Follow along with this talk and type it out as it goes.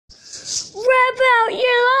Rap out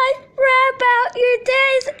your life, rap out your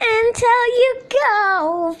days until you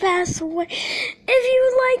go pass away. If you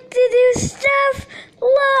like to do stuff,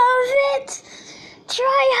 love it.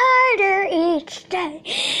 Try harder each day.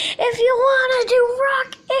 If you want to do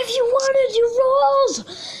rock, if you want to do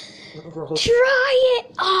rolls, try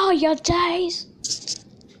it all your days.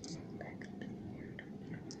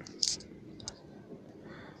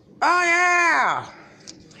 Oh yeah!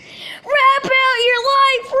 Rap out your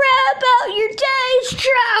life, rap out your days,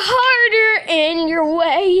 try harder in your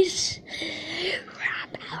ways.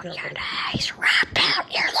 Rap out your days, rap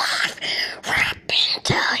out your life, rap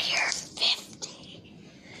until you're 50.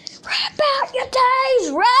 Rap out your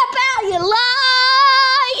days, rap out your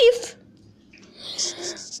life.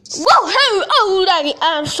 Whoa, oh lady,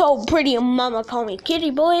 I'm so pretty and mama call me kitty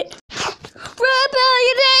boy. Rap out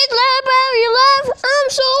your days, rap out your life, I'm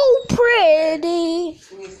so pretty.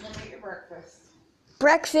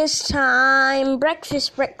 Breakfast time.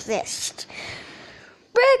 Breakfast.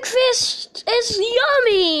 Breakfast is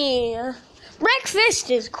yummy. Breakfast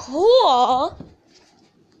is cool.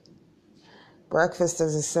 Breakfast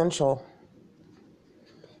is essential.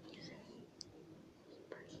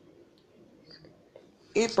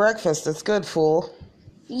 Eat breakfast. It's good, fool.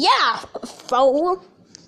 Yeah, fool.